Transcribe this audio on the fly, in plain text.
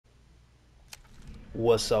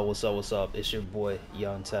What's up, what's up, what's up? It's your boy,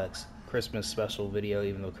 Young Tex. Christmas special video,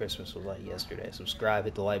 even though Christmas was like yesterday. Subscribe,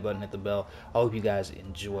 hit the like button, hit the bell. I hope you guys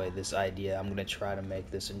enjoy this idea. I'm going to try to make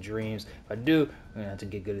this in Dreams. If I do, I'm going to have to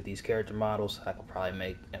get good at these character models. I could probably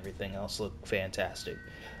make everything else look fantastic.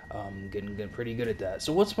 Getting pretty good at that.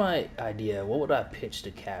 So what's my idea? What would I pitch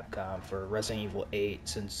to Capcom for Resident Evil 8,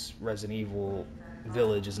 since Resident Evil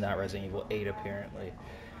Village is not Resident Evil 8 apparently?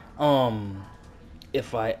 Um,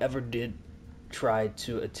 if I ever did try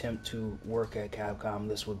to attempt to work at Capcom,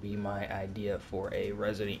 this would be my idea for a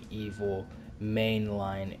Resident Evil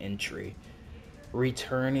mainline entry.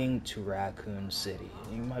 Returning to Raccoon City.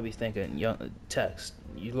 You might be thinking, young Text,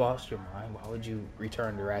 you lost your mind. Why would you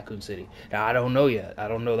return to Raccoon City? Now, I don't know yet. I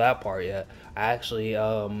don't know that part yet. I actually,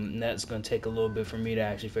 that's gonna take a little bit for me to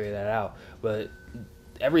actually figure that out. But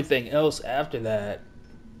everything else after that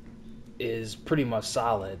is pretty much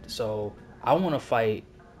solid. So I want to fight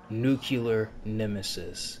nuclear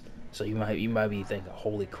nemesis. So you might be thinking,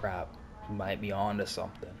 holy crap, he might be onto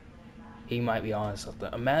something. He might be onto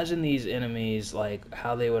something. Imagine these enemies, like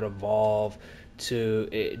how they would evolve to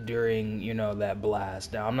it during that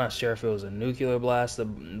blast. Now I'm not sure if it was a nuclear blast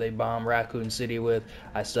that they bombed Raccoon City with.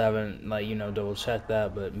 I still haven't double checked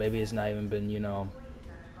that, but maybe it's not even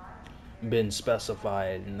been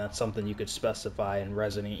specified, and that's something you could specify in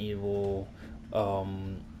Resident Evil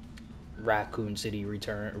um, Raccoon City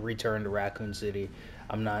return to Raccoon City.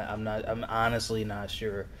 I'm honestly not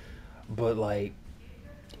sure, but like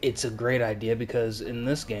it's a great idea because in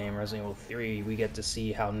this game, Resident Evil 3, we get to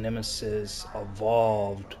see how Nemesis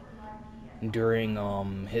evolved during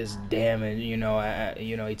his damage.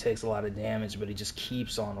 He takes a lot of damage, but he just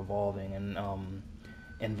keeps on evolving,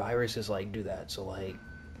 and viruses like do that. So like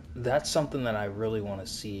that's something that I really want to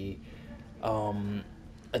see. Um,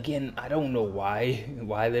 Again, I don't know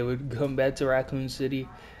why they would come back to Raccoon City,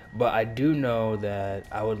 but I do know that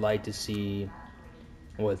I would like to see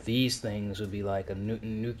what these things would be like, a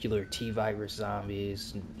nuclear T virus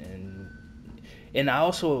zombies, and I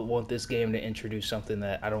also want this game to introduce something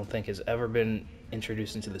that I don't think has ever been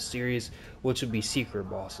introduced into the series, which would be secret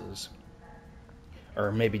bosses,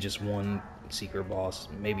 or maybe just one secret boss,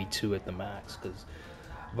 maybe two at the max.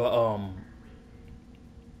 But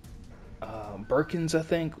Birkins, I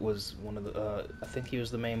think, was one of the. I think he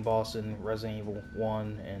was the main boss in Resident Evil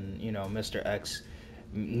One, and Mr. X,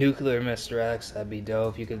 Nuclear Mr. X. That'd be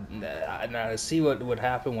dope. You could now to see what would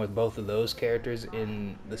happen with both of those characters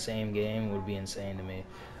in the same game would be insane to me.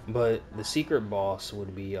 But the secret boss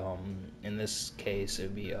would be, in this case,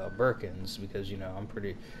 it'd be Birkins, because I'm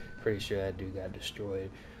pretty sure that dude got destroyed.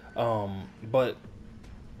 But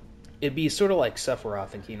it'd be sort of like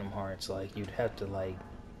Sephiroth in Kingdom Hearts. Like you'd have to like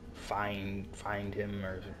find him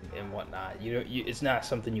or and whatnot. It's not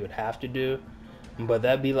something you would have to do, but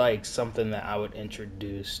that'd be like something that I would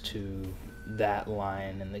introduce to that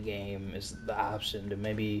line in the game, is the option to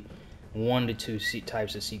maybe one to two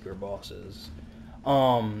types of secret bosses.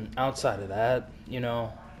 Outside of that,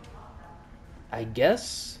 I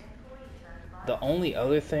guess the only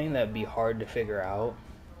other thing that'd be hard to figure out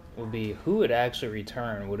would be who would actually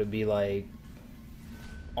return. Would it be like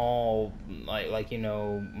all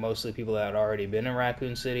mostly people that had already been in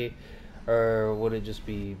Raccoon City, or would it just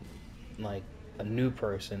be like a new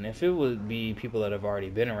person? If it would be people that have already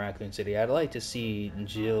been in Raccoon City, I'd like to see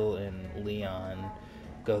Jill and Leon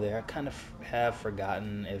go there. I kind of have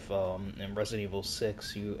forgotten if in Resident Evil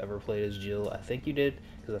 6 you ever played as Jill. I think you did,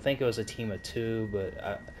 because I think it was a team of two,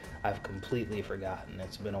 but I've completely forgotten.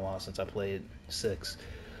 It's been a while since I played 6.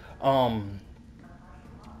 Um,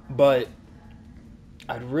 but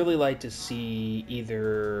I'd really like to see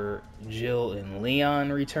either Jill and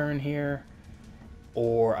Leon return here,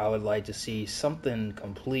 or I would like to see something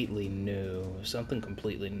completely new. Something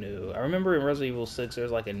completely new. I remember in Resident Evil 6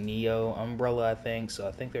 there's like a Neo Umbrella, I think, so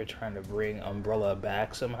I think they're trying to bring Umbrella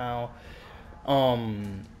back somehow.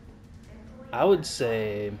 Um, I would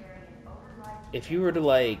say if you were to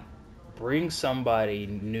like bring somebody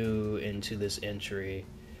new into this entry,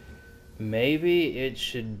 maybe it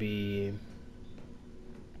should be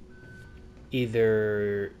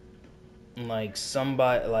either like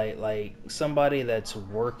somebody that's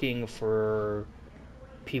working for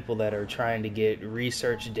people that are trying to get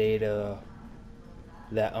research data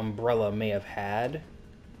that Umbrella may have had.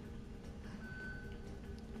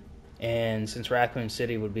 And since Raccoon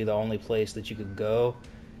City would be the only place that you could go,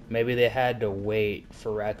 maybe they had to wait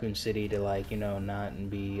for Raccoon City to not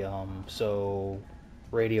be so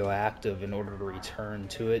radioactive in order to return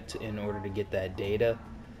to it, in order to get that data.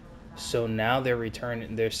 So now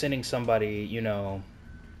they're sending somebody,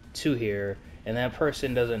 to here, and that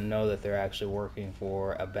person doesn't know that they're actually working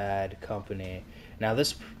for a bad company. Now,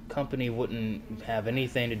 this company wouldn't have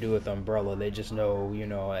anything to do with Umbrella. They just know,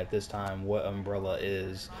 at this time what Umbrella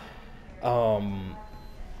is. Um,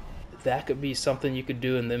 that could be something you could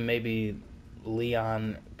do, and then maybe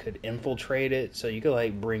Leon could infiltrate it. So you could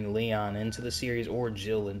like bring Leon into the series or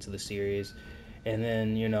Jill into the series, and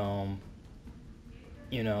then you can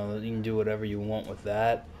do whatever you want with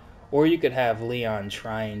that. Or you could have Leon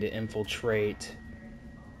trying to infiltrate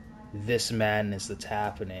this madness that's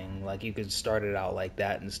happening. Like you could start it out like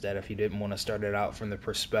that instead. If you didn't want to start it out from the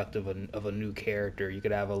perspective of a new character, you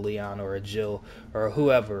could have a Leon or a Jill or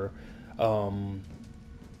whoever, um,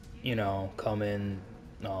 come in,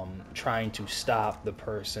 trying to stop the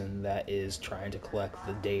person that is trying to collect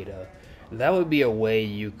the data. That would be a way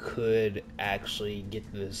you could actually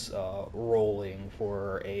get this rolling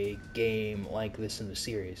for a game like this in the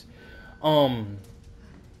series. Um,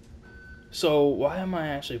 so why am I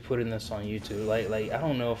actually putting this on YouTube? Like I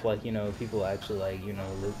don't know if people actually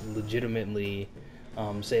legitimately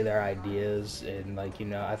say their ideas, and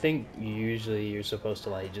I think usually you're supposed to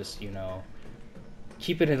like just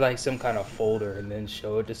keep it in like some kind of folder and then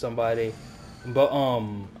show it to somebody. But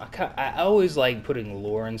I always like putting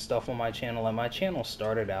lore and stuff on my channel. Like my channel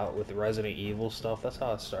started out with Resident Evil stuff. That's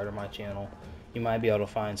how I started my channel. You might be able to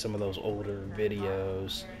find some of those older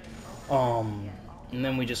videos. Um, and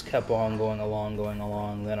then we just kept on going along.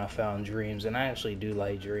 Then I found Dreams, and I actually do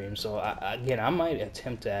like Dreams. So again, I might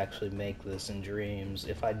attempt to actually make this in Dreams.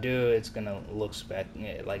 If I do, it's gonna look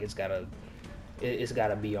like it's gotta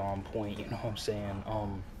be on point. You know what I'm saying?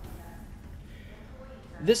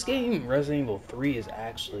 This game, Resident Evil 3, is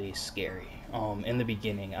actually scary. In the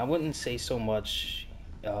beginning, I wouldn't say so much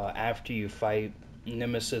after you fight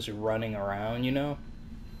Nemesis running around.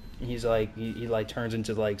 He's like he like turns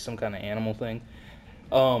into like some kind of animal thing.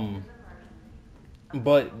 Um,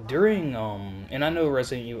 but during and I know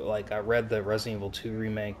Resident Evil, like I read that Resident Evil 2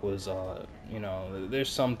 remake was there's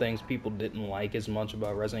some things people didn't like as much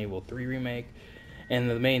about Resident Evil 3 remake. And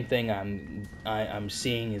the main thing I'm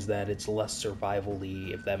seeing is that it's less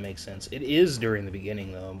survival-y, if that makes sense. It is during the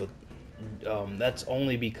beginning though, but that's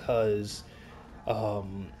only because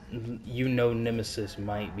um, Nemesis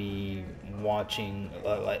might be watching,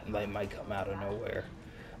 like might come out of nowhere.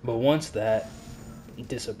 But once that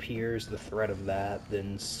disappears, the threat of that,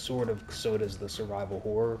 then sort of so does the survival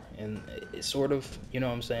horror, and it sort of, what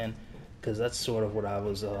I'm saying, because that's sort of what I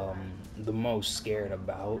was the most scared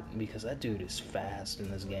about, because that dude is fast in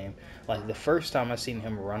this game. Like the first time I seen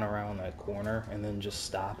him run around that corner and then just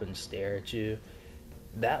stop and stare at you,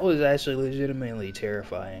 that was actually legitimately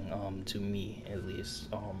terrifying, to me at least.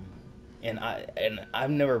 And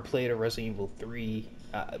I've never played a Resident Evil 3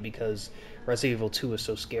 because Resident Evil 2 was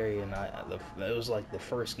so scary, and it was like the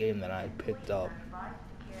first game that I picked up,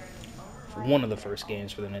 one of the first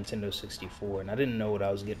games for the Nintendo 64, and I didn't know what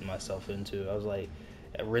I was getting myself into. I was like,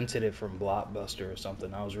 I rented it from Blockbuster or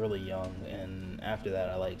something. I was really young, and after that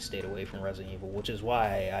I like stayed away from Resident Evil, which is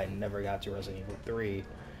why I never got to Resident Evil 3.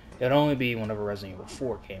 It'd only be whenever Resident Evil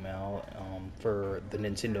 4 came out for the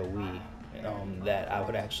Nintendo Wii that I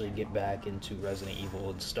would actually get back into Resident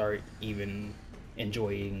Evil and start even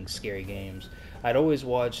enjoying scary games. I'd always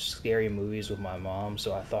watch scary movies with my mom,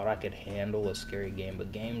 so I thought I could handle a scary game,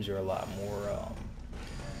 but games are a lot more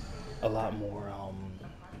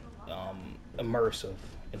immersive,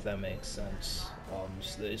 if that makes sense.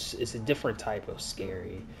 It's a different type of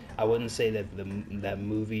scary. I wouldn't say that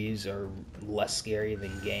movies are less scary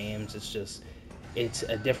than games. It's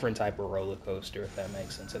a different type of roller coaster, if that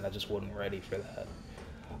makes sense, and I just wasn't ready for that.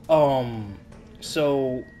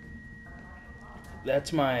 So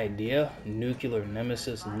that's my idea. Nuclear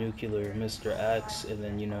Nemesis, nuclear Mr. X, and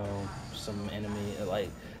then some enemy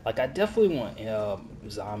like I definitely want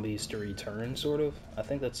zombies to return, sort of. I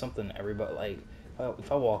think that's something everybody like.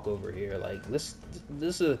 If I walk over here, like this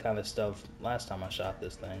is the kind of stuff. Last time I shot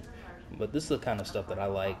this thing, but this is the kind of stuff that I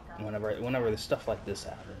like whenever the stuff like this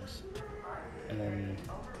happens. And then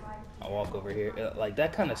I walk over here, like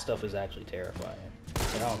that kind of stuff is actually terrifying.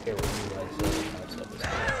 And I don't care what you guys say, that kind of stuff is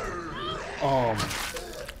terrifying.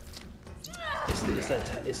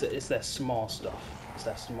 It's that small stuff. It's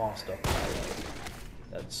that small stuff that I like.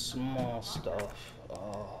 That small stuff.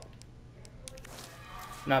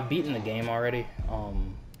 Now I've beaten the game already.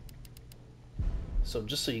 So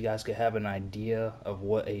just so you guys could have an idea of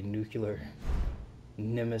what a nuclear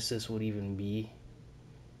nemesis would even be.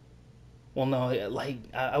 Well, no, like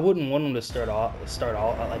I wouldn't want him to start off.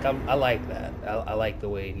 Like I like that. I like the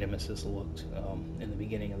way Nemesis looked in the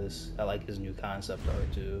beginning of this. I like his new concept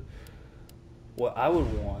art too. What I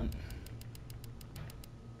would want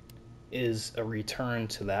is a return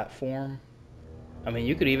to that form. I mean,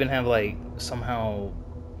 you could even have like somehow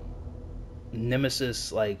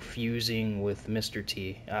Nemesis like fusing with Mr.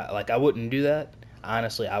 T. Like I wouldn't do that.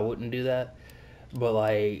 Honestly, I wouldn't do that. But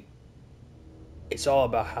like it's all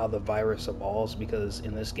about how the virus evolves, because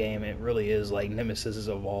in this game it really is like Nemesis is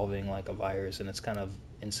evolving like a virus, and it's kind of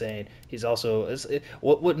insane. He's also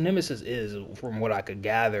what Nemesis is, from what I could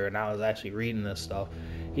gather, and I was actually reading this stuff.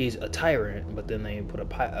 He's a tyrant, but then they put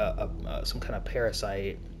some kind of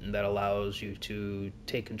parasite that allows you to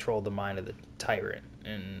take control of the mind of the tyrant,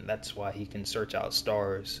 and that's why he can search out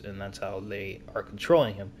stars, and that's how they are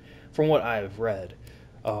controlling him, from what I've read.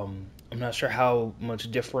 I'm not sure how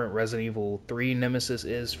much different Resident Evil 3 Nemesis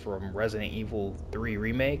is from Resident Evil 3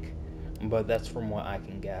 Remake, but that's from what I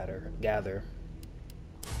can gather.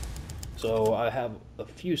 So I have a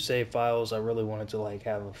few save files. I really wanted to like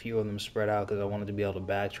have a few of them spread out because I wanted to be able to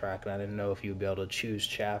backtrack, and I didn't know if you'd be able to choose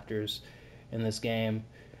chapters in this game.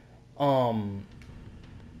 Um,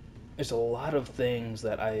 there's a lot of things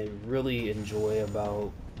that I really enjoy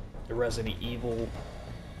about Resident Evil.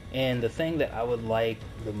 And the thing that I would like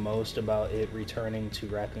the most about it returning to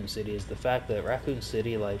Raccoon City is the fact that Raccoon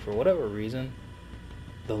City, like for whatever reason,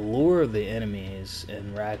 the lure of the enemies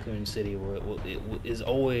in Raccoon City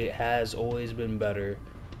has always been better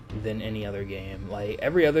than any other game. Like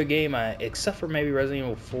every other game, except for maybe Resident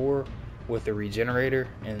Evil 4 with the regenerator,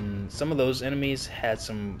 and some of those enemies had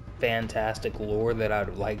some fantastic lore that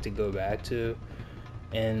I'd like to go back to.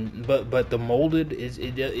 And but the molded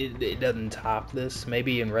it doesn't top this.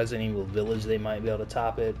 Maybe in Resident Evil Village they might be able to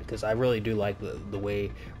top it, because I really do like the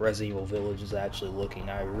way Resident Evil Village is actually looking.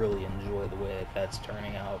 I really enjoy the way that's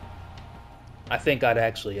turning out. I think I'd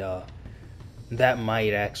actually that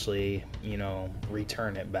might actually, you know,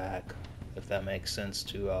 return it back, if that makes sense,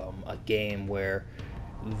 to a game where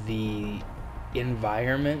the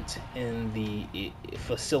environment and it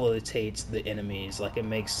facilitates the enemies. Like it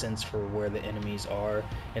makes sense for where the enemies are,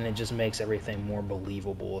 and it just makes everything more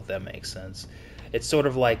believable, if that makes sense. It's sort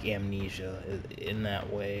of like Amnesia in that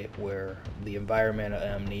way, where the environment of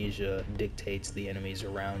Amnesia dictates the enemies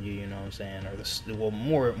around you, you know what I'm saying, or well,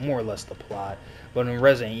 more or less the plot. But in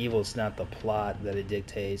Resident Evil, it's not the plot that it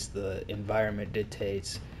dictates, the environment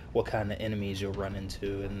dictates what kind of enemies you'll run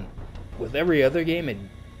into. And with every other game, it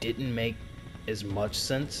didn't make as much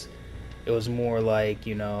sense. It was more like,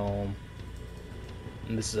 you know,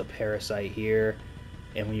 this is a parasite here,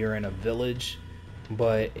 and when you're in a village.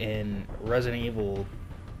 But in Resident Evil,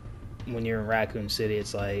 when you're in Raccoon City,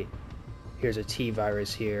 it's like, here's a T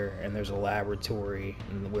virus here, and there's a laboratory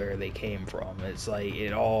where they came from. It's like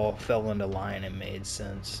it all fell into line and made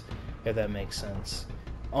sense, if that makes sense.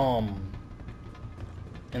 And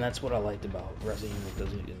that's what I liked about Resident Evil,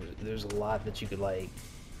 because there's a lot that you could like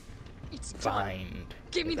find.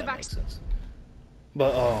 Give me the back.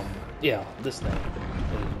 But yeah, this thing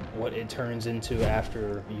is what it turns into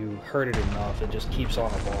after you hurt it enough. It just keeps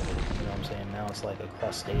on evolving. You know what I'm saying? Now it's like a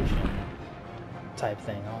crustacean type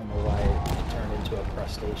thing. I don't know why it turned into a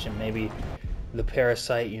crustacean. Maybe the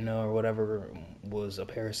parasite, you know, or whatever, was a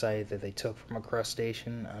parasite that they took from a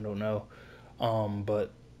crustacean. I don't know.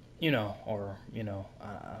 But you know, or you know,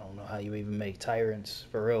 I don't know how you even make tyrants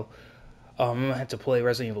for real. I'm gonna have to play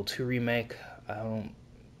Resident Evil 2 remake.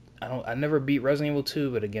 I never beat Resident Evil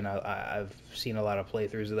 2, but again, I've seen a lot of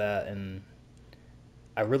playthroughs of that, and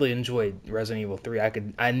I really enjoyed Resident Evil 3.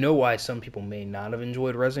 I know why some people may not have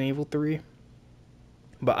enjoyed Resident Evil 3,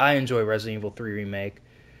 but I enjoy Resident Evil 3 remake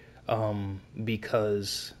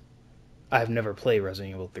because I've never played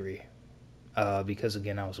Resident Evil 3. Because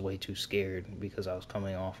again, I was way too scared because I was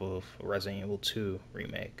coming off of Resident Evil 2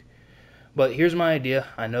 remake. But here's my idea.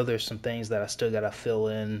 I know there's some things that I still gotta fill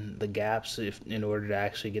in the gaps in order to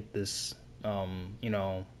actually get this, you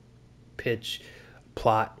know,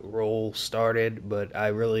 plot roll started. But I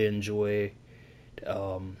really enjoy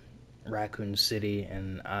Raccoon City,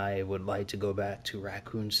 and I would like to go back to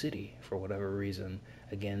Raccoon City for whatever reason.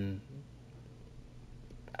 Again,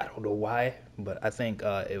 I don't know why, but I think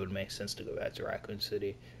it would make sense to go back to Raccoon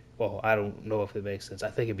City. Well, I don't know if it makes sense. I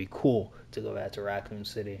think it'd be cool to go back to Raccoon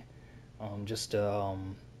City. Just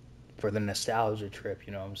for the nostalgia trip,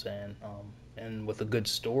 you know what I'm saying? And with a good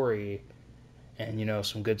story and, you know,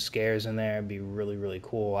 some good scares in there, it'd be really, really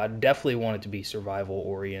cool. I definitely want it to be survival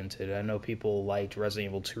oriented. I know people liked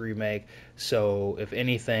Resident Evil 2 Remake, so if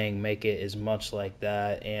anything, make it as much like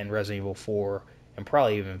that and Resident Evil 4 and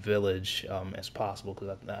probably even Village as possible,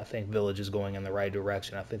 because I think Village is going in the right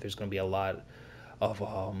direction. I think there's going to be a lot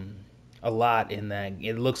in that.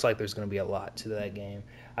 It looks like there's going to be a lot to that game.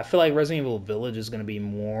 I feel like Resident Evil Village is going to be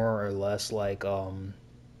more or less like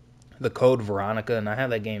the Code Veronica, and I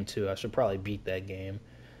had that game too. I should probably beat that game.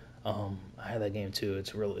 I had that game too.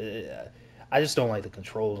 It's really, I just don't like the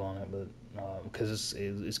controls on it, but because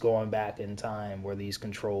it's going back in time where these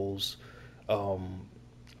controls, were,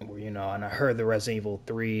 and I heard the Resident Evil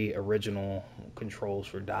 3 original controls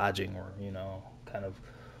for dodging were, kind of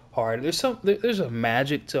hard. There's a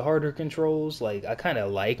magic to harder controls. Like I kind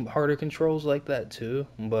of like harder controls like that too,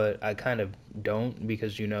 but I kind of don't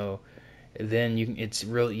because then it's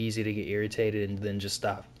real easy to get irritated and then just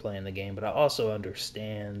stop playing the game. But I also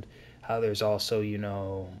understand how there's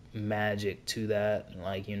also magic to that.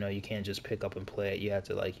 Like you can't just pick up and play it. You have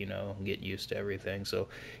to like get used to everything. So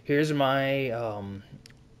here's my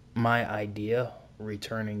idea: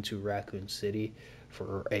 returning to Raccoon City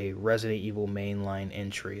for a Resident Evil mainline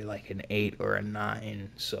entry, like an 8 or a 9.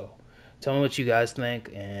 So tell me what you guys think,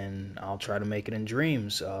 and I'll try to make it in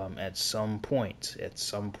Dreams at some point. At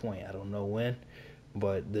some point, I don't know when,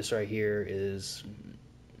 but this right here is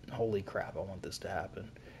holy crap! I want this to happen.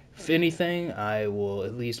 If anything, I will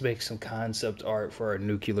at least make some concept art for a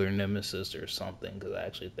nuclear nemesis or something, because I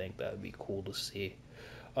actually think that would be cool to see.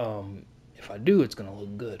 If I do, it's gonna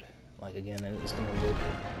look good. Like again, it's gonna look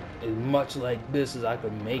as much like this as I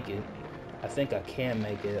could make it. I think I can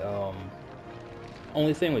make it.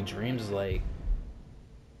 Only thing with Dreams is like,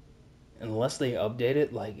 unless they update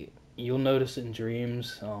it, like you'll notice in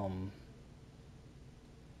Dreams.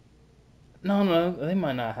 No, they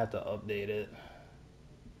might not have to update it.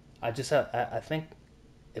 I think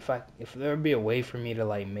if there would be a way for me to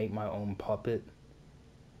like make my own puppet,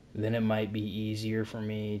 then it might be easier for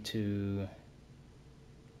me to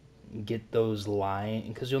get those lines,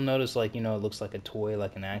 because you'll notice like it looks like a toy,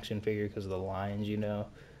 like an action figure, because of the lines,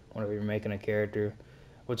 whenever you're making a character,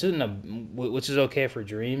 which is okay for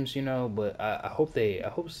Dreams, but I hope I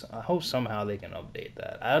hope somehow they can update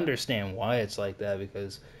that. I understand why it's like that,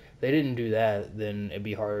 because if they didn't do that, then it'd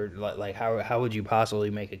be hard. Like how would you possibly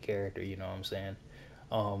make a character, you know what I'm saying,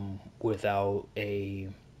 without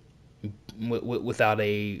without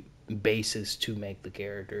a basis to make the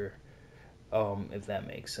character, if that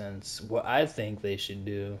makes sense. What I think they should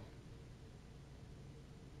do,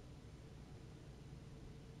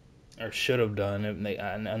 or should have done,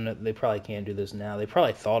 if they probably can't do this now. They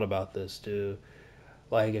probably thought about this too.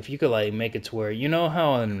 Like if you could like make it to where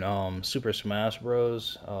how in Super Smash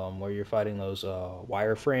Bros. Where you're fighting those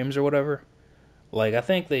wireframes or whatever. Like I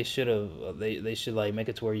think they should have they should like make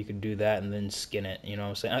it to where you could do that and then skin it. You know what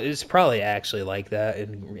I'm saying? It's probably actually like that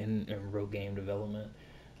in real game development.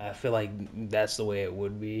 I feel like that's the way it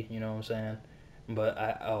would be. You know what I'm saying? But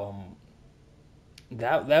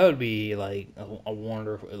that would be like a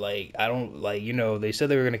wonderful, like I don't like they said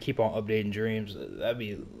they were gonna keep on updating Dreams. That'd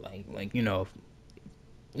be like I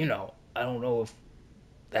don't know if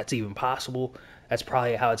that's even possible. That's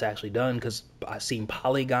probably how it's actually done, because I've seen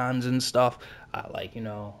polygons and stuff. I like and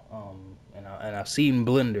I've seen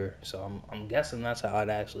Blender, so I'm guessing that's how it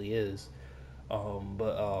actually is.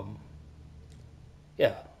 But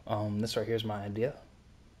yeah, this right here's my idea.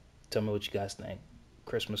 Tell me what you guys think.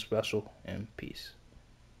 Christmas special, and peace.